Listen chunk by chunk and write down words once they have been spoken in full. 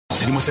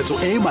tshedimosetso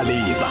e e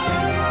maleba,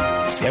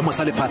 seemo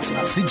sa lefatshe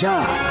se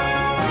jang,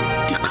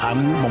 dikgang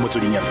mo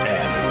Motsweding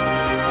FM,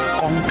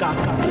 konka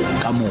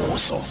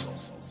bokamoso.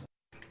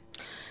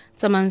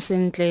 Tsamang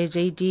sentle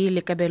JD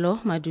le Kabelo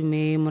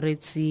madume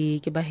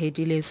moretsi ke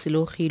bahedi le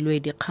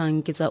silogilwe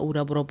dikgang ke tsa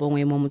ura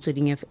borobongwe mo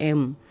Motsweding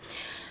FM.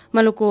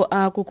 Maloko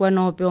a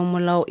kopano pe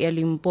molao ya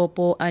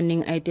Limpopo a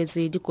neng a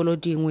etetse dikolo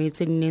dingwe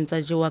tse di neng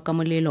tsa jewa ka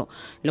molelo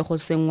le go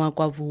sengwa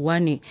kwa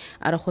Vuwane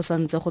a re go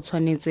santse go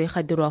tshwanetse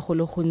ga dirwa go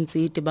le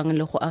gontsi tebang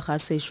le go aga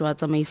sešwa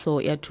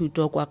tsamaiso ya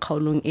thuto kwa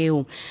kgaolong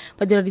eo.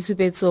 Ba dira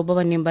disupetso ba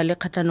ba neng ba le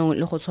kgatlhanong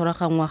le go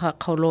tshwaragangwa ga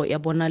kgaolo ya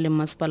bona le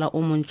masepala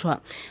o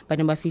montšhwa ba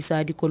ne ba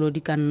fisa dikolo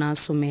di ka nna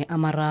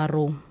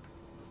 30.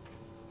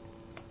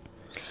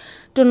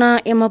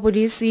 Tona ya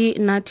mapodisi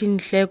Nathi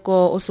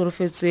Nhleko o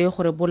solofetse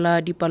gore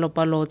bola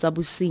dipalopalo tsa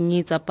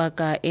bosenyi tsa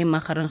paka e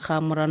magareng ga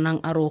Moranang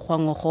a re go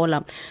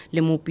ngogola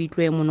le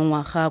Mopitlwe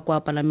monongwaga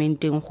kwa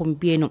parlamenteng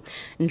gompieno.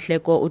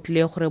 Nhleko o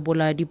tlile gore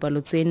bola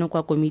dipalo tseno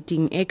kwa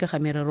komiting e ka ga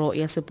merero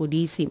ya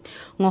sepodisi.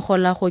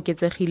 Ngogola go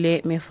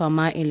oketsegile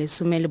mefama e le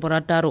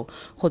 16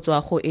 go tswa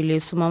go e le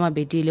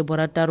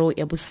 26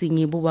 ya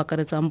bosenyi bo ba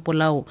karetsang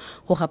polao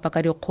go gapa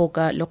ka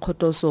dikgoka le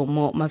kgotoso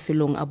mo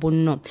mafelong a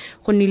bonno.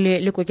 Go nile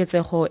le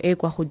koketsego e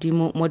kwa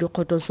godimo mo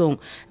dikgotosong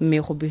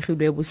mme go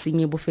begilwe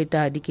bosenyi bo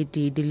feta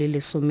dikete di le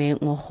 10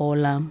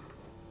 ngogola.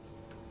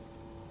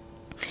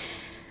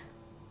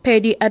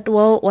 Paddy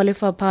Atwell wa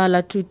lefapha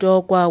la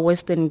thuto kwa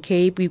Western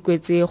Cape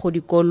ikuetse go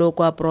dikolo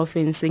kwa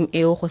profenseng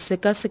eo go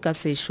seka-seka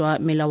sešwa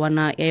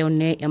melawana ya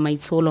yone ya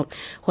maitsholo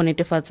go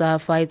netefatsa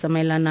fa e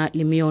tsamaelana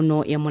le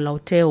meono ya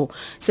molaotheo.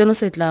 Seno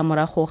se tla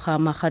morago ga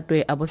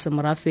magatwe a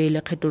bosemorafe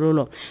le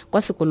kgethololo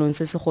kwa sekolong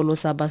se segolo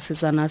sa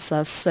basetsana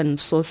sa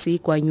Sensosi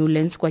kwa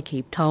Newlands kwa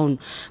Cape Town.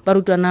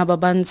 Barutwana ba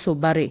bantsho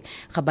ba re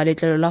ga ba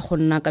letlelelwa go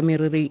nna ka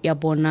meriri ya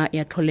bona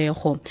ya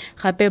tlholego.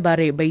 Gape ba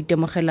re ba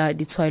itemogela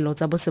ditshwaelo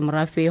tsa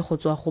bosemorafe go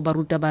tswa go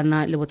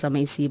barutabana le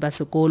botsamaisi ba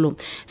sekolo.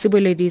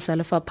 Sebeledi sa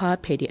lefapha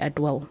Paddy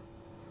Atwell.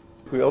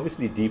 We're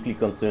obviously deeply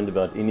concerned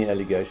about any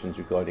allegations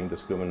regarding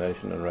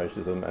discrimination and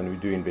racism, and we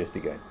do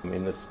investigate.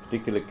 In this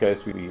particular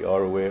case, we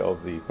are aware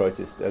of the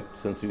protest at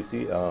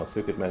Sensusi. Our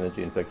circuit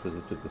manager, in fact,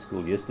 visited the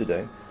school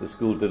yesterday. The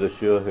school did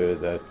assure her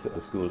that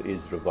the school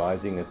is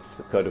revising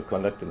its code of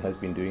conduct and has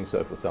been doing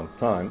so for some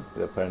time.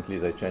 Apparently,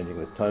 they're changing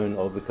the tone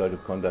of the code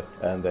of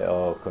conduct, and they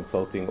are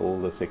consulting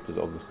all the sectors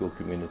of the school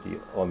community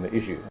on the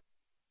issue.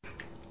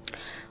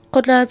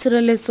 Kgotla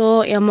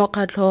tshireletso ya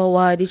mokgatlho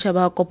wa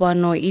ditshaba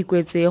kopano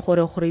ikuetse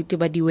gore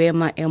ritibadiwe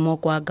maemo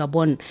kwa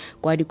Gabon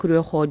kwa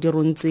dikhuduego di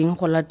runtseng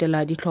go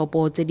latela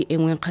ditlhopo tse di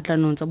engweng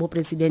kgatlhanong tsa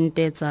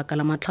bopresidente tsa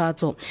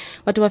lamatlhatso.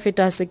 Batho ba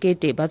feta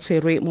sekete ba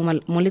tshwerwe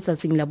mo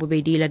letsatsing la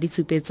bobedi la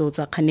ditshupetso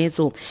tsa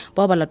kganetso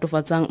ba ba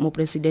latofatsang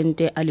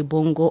mopresidente Ali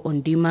Bongo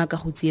Ondima ka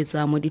go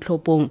tsietsa mo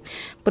ditlhopong.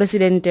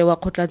 Presidente wa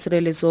kgotla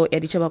tshireletso ya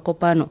ditshaba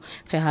kopano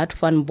Gerhard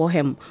van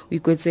Bohem o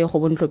ikuetse go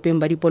bontlhopheng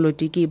ba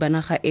dipolotiki ba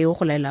naga eo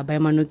go laela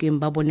baemano The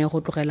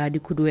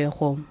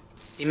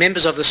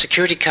members of the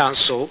Security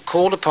Council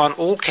called upon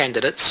all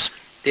candidates,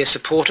 their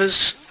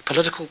supporters,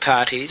 political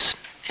parties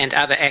and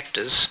other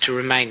actors to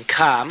remain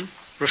calm,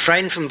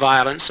 refrain from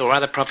violence or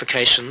other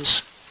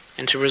provocations,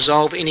 and to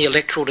resolve any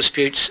electoral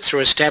disputes through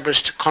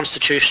established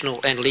constitutional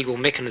and legal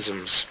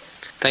mechanisms.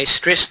 They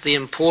stressed the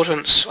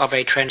importance of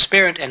a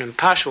transparent and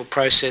impartial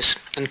process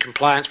in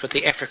compliance with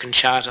the African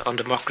Charter on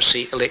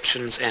Democracy,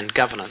 Elections and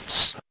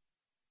Governance.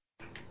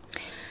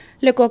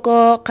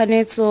 Lekoko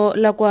kganetso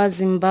la kwa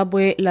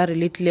Zimbabwe la re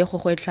letlile go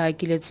gwetla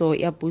kiletso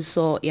ya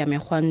puso ya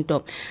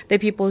megwanto. The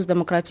People's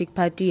Democratic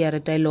Party ya re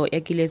taelo ya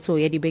kiletso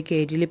ya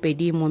dibeke di le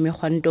pedi mo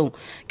megwantong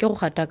ke go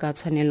gataka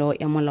tshwanelo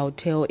ya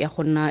molaotheo ya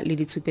go nna le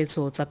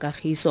ditshupetso tsa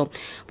kagiso.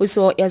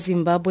 Puso ya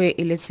Zimbabwe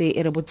e letse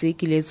e rebotse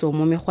kiletso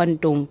mo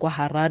megwantong kwa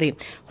Harare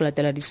go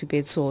latela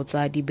disupetso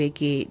tsa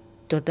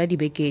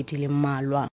dibeke di le mmalwa.